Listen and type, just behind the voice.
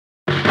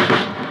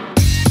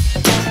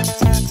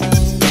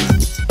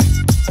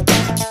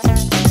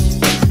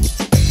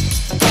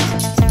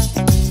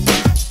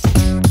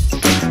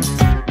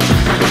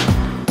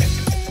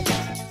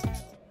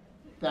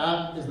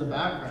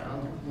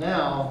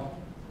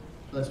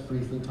let's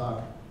briefly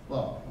talk,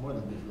 well, more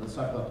than briefly, let's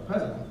talk about the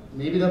president.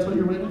 Maybe that's what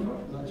you're waiting for?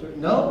 I'm not sure.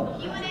 No?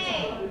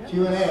 Q&A.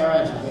 Q&A, all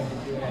right. So thank you,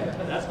 Q&A.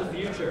 That's the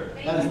future.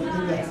 That's the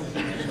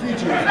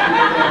future.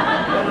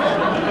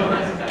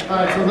 All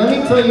right, so let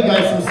me tell you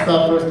guys some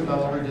stuff first about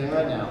what we're doing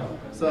right now.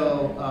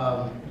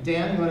 So,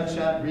 Dan, you want to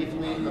chat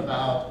briefly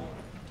about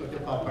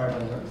TOKYOPOP Powered by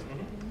Nerdist?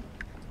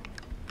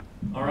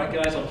 All right,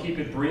 guys, I'll keep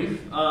it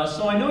brief.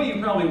 So I know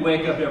you probably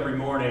wake up every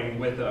morning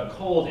with a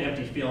cold,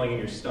 empty feeling in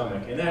your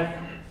stomach, and that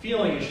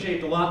feeling is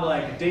shaped a lot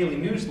like a daily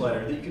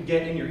newsletter that you could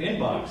get in your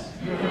inbox.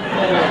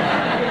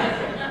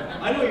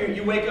 I know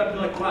you wake up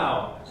and you're like,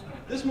 wow,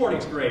 this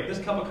morning's great. This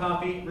cup of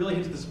coffee really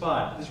hits the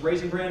spot. This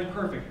Raisin Bran,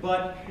 perfect.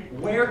 But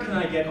where can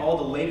I get all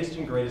the latest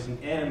and greatest in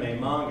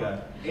anime,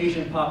 manga,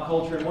 Asian pop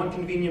culture in one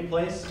convenient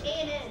place?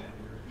 A&N.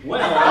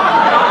 Well,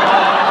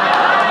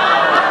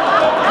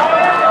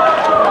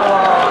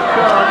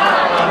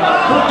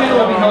 Book Day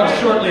will be held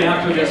shortly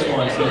after this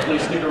one, so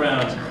please stick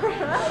around.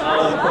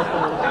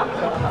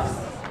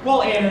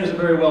 Well, A&N is a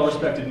very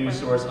well-respected news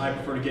source. I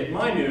prefer to get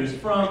my news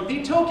from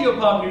the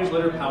TOKYOPOP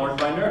newsletter powered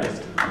by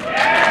Nerdist.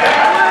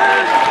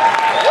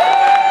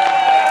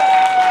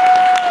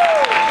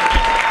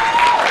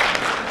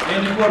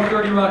 And to quote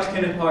 30 Rock's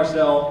Kenneth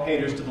Parcell,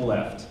 haters to the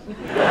left.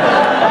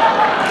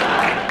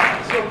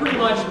 So pretty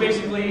much,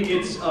 basically,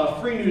 it's a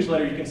free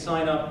newsletter. You can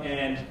sign up,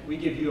 and we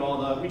give you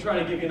we try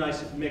to give you a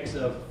nice mix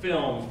of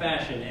film,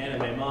 fashion,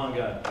 anime,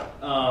 manga,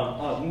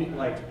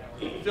 like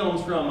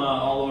films from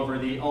all over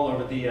the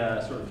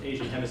sort of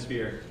Asian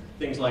hemisphere.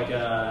 Things like,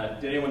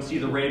 did anyone see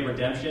The Raid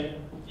Redemption?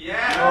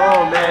 Yeah!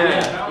 Oh man!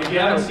 Yeah. If you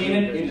haven't seen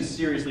it, it is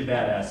seriously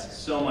badass.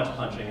 So much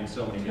punching and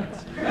so many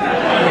guns.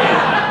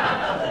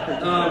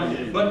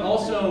 But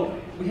also,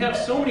 we have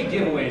so many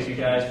giveaways, you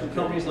guys, from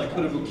companies like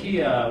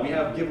Kudabukiya. We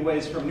have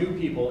giveaways from new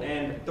people,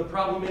 and the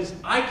problem is,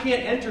 I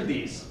can't enter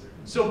these.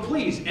 So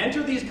please,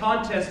 enter these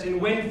contests and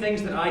win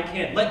things that I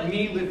can't. Let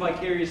me live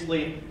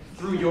vicariously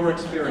through your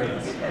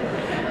experience.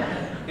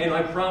 And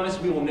I promise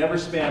we will never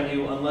spam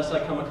you unless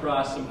I come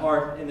across some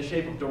art in the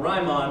shape of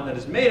Doraemon that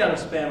is made out of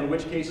spam, in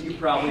which case you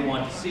probably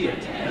want to see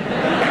it.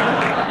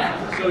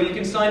 So you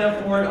can sign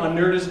up for it on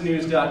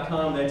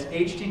nerdistnews.com. That's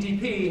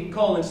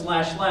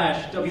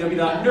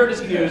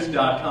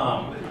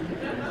http://www.nerdistnews.com.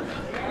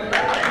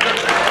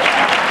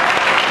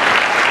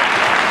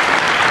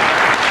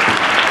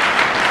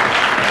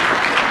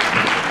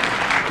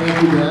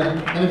 Thank you, Dan.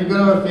 And if you go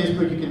to our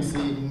Facebook, you can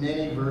see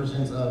many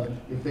versions of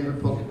your favorite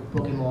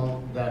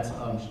Pokemon that's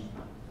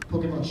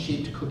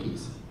Pokemon-shaped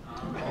cookies.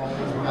 Always,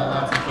 we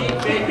got lots of Keep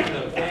photos. baking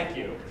them, thank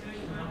you.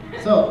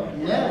 So,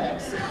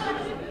 next,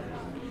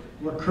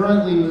 we're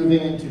currently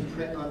moving into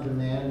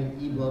print-on-demand and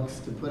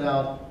ebooks to put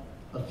out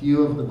a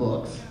few of the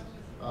books,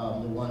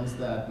 the ones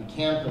that we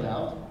can put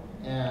out.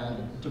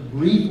 And to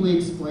briefly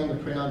explain the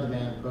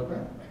print-on-demand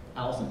program,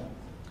 Alison.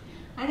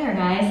 Hi there,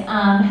 guys.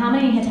 How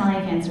many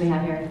Hetalia fans do we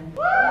have here?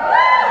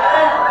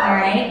 All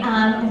right.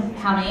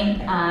 How many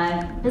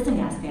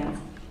Bizenghast fans?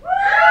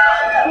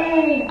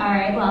 Yay! All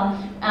right. Well,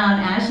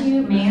 as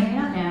you may or may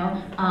not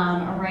know,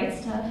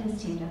 RightStuf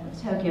has teamed up with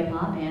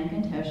TOKYOPOP and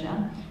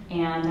Gantosha,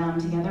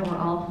 and together we're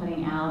all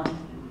putting out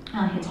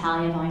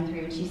Hetalia Volume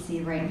 3, which you see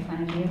right in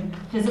front of you,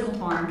 physical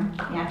form,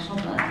 the actual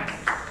book.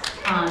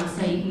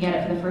 So you can get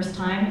it for the first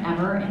time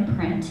ever in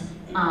print.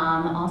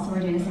 Also, we're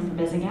doing the same for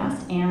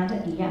Bizenghast, and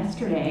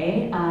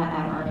yesterday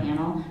at our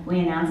panel, we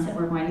announced that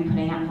we're going to be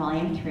putting out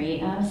Volume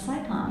 3 of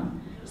Psy-Comm.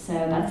 So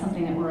that's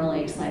something that we're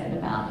really excited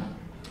about.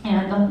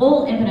 And the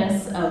whole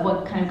impetus of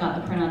what kind of got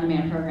the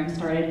print-on-demand program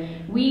started,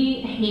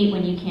 we hate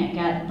when you can't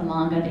get the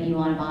manga that you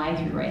want to buy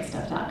through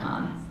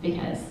RightStuf.com,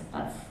 because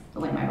that's the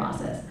way my boss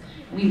is.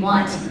 We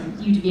want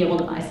you to be able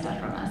to buy stuff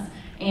from us.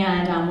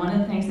 And one of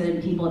the things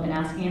that people have been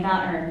asking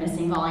about are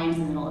missing volumes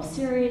in the middle of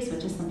series,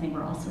 which is something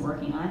we're also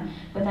working on.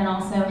 But then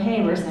also,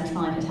 hey, where's the next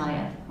volume of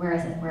Hetalia? Where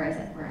is it? Where is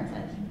it? Where is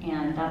it?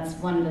 And that's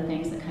one of the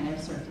things that kind of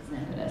serves as an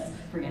impetus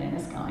for getting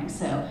this going.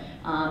 So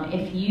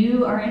if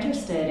you are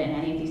interested in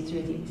any of these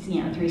three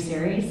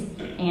series,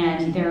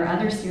 and there are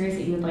other series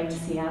that you would like to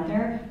see out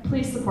there,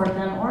 please support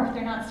them. Or if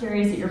they're not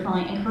series that you're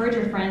following, encourage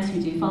your friends who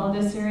do follow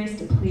those series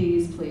to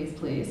please, please,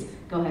 please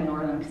go ahead and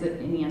order them, because it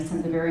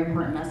sends a very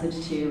important message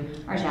to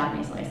our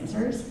Japanese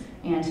licensors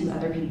and to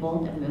other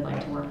people that we would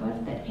like to work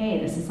with that, hey,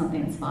 this is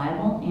something that's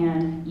viable,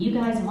 and you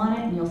guys want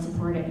it, and you'll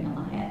support it, and you'll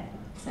buy it.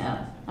 So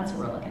that's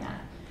what we're looking at.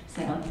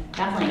 So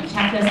definitely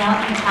check those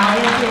out.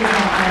 Hetalia series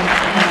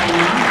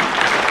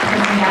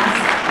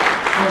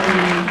will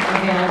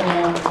be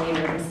available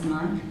later this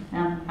month.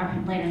 Or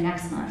later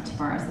next month.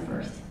 Tomorrow's the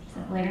 1st. So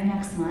later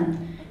next month.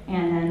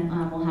 And then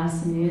we'll have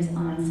some news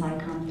on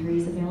Psy-Comm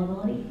 3's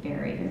availability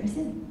very, very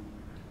soon.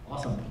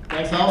 Awesome.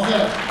 Thanks,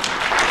 Alison.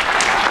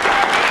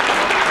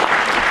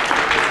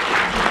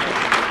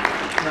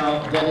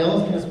 Now, Danielle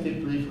is going to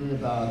speak briefly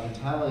about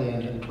Hetalia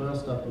and editorial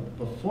stuff, but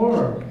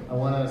before, I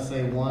want to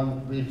say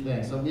one brief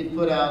thing. So we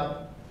put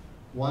out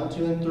 1,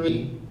 2, and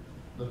 3,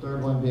 the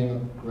third one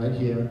being right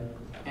here,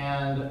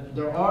 and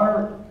there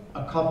are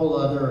a couple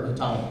other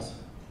Hetalias.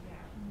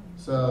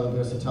 So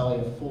there's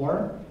Hetalia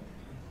 4,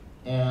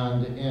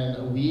 And in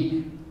a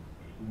week,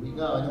 in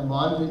a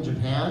month in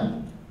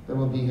Japan, there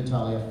will be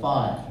Hetalia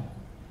 5.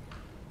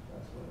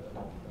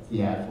 That's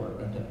the ad for it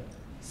right there.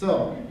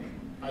 So,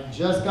 I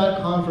just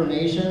got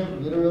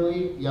confirmation,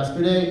 literally,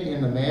 yesterday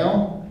in the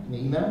mail, in the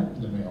email,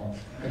 in the mail.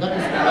 I got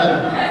this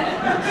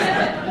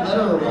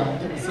letter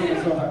arrived, it was so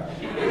bizarre.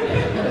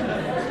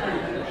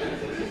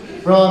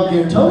 From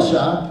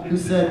Gintosha, who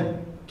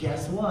said,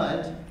 guess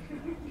what?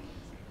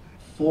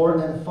 4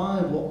 and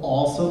 5 will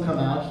also come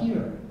out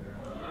here.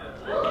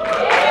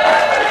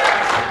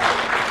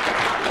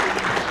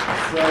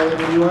 So if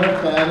you are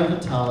a fan of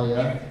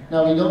Hetalia,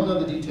 now we don't know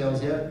the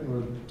details yet.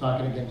 We're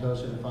talking to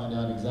Gintosha to find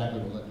out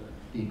exactly will it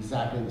be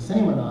exactly the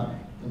same or not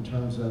in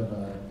terms of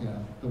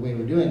the way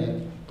we're doing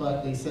it.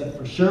 But they said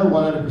for sure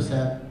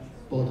 100%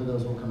 both of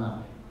those will come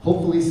out.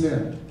 Hopefully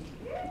soon.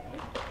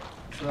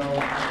 So are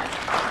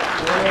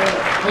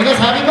you guys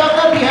happy about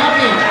that? Be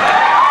happy.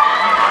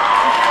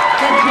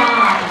 Good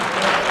job.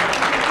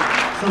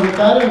 So with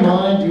that in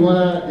mind, do you want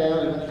to,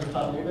 Danielle, you want to just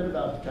talk a little bit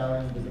about Hetalia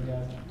and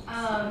Bizenghast?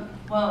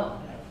 Well,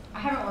 I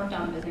haven't worked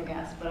on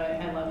Bizenghast, but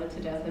I love it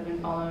to death. I've been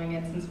following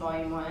it since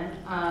volume 1.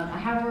 I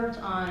have worked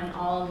on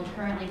all of the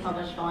currently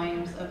published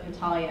volumes of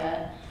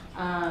Hetalia.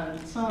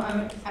 So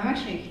I'm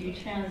actually a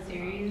huge fan of the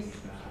series.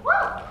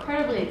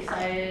 Incredibly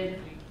excited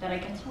that I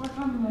get to work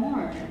on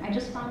more. I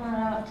just found that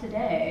out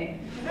today.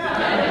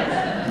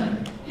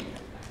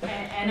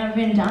 And I've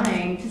been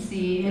dying to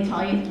see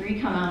Hetalia 3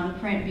 come out in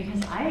print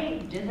because I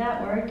did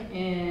that work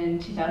in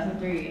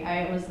 2003.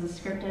 I was the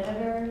script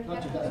editor.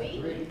 Not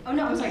 2003. Oh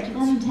no, I'm sorry,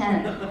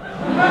 2010.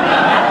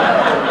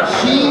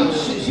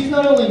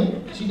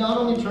 She not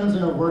only turns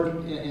in her work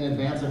in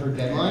advance of her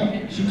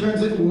deadline, she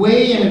turns it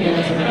way in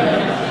advance of her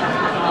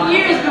deadline.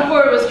 Years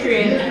before it was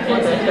created.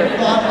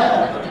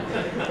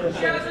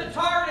 She has a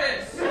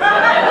TARDIS!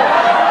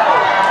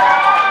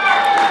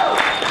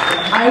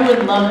 I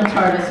would love a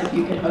TARDIS if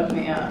you could hook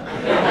me up.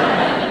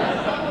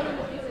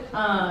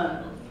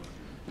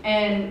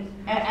 And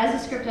as a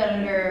script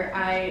editor,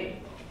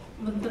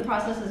 the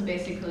process is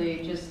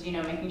basically just,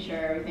 making sure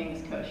everything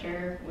is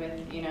kosher with,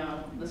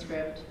 the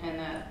script and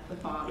that the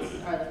fonts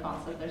are the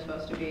fonts that they're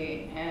supposed to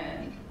be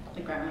and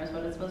the grammar is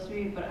what it's supposed to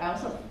be. But I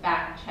also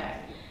fact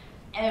check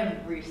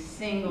every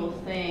single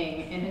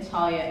thing in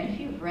Hetalia. And if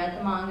you've read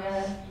the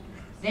manga,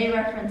 they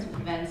reference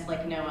events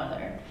like no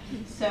other.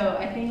 So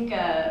I think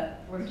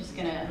I'm just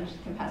gonna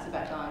pass it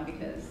back on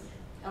because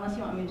unless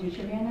you want me to do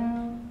trivia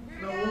now.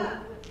 No.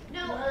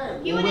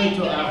 We'll wait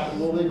till after.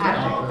 We'll wait till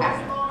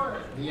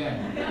after. The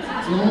end.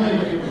 It's the only way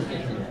that people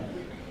get to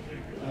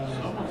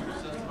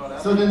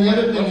that. So then the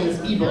other thing is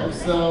ebooks.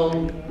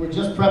 So we're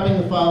just prepping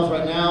the files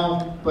right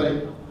now,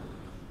 but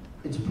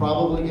it's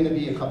probably going to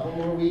be a couple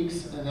more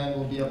weeks, and then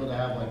we'll be able to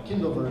have like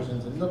Kindle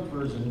versions and Nook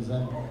versions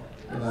and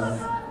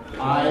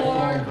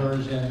iPhone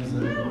versions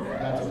and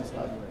that sort of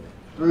stuff.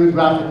 Through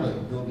Graphically,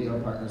 we'll be our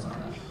partners on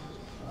that.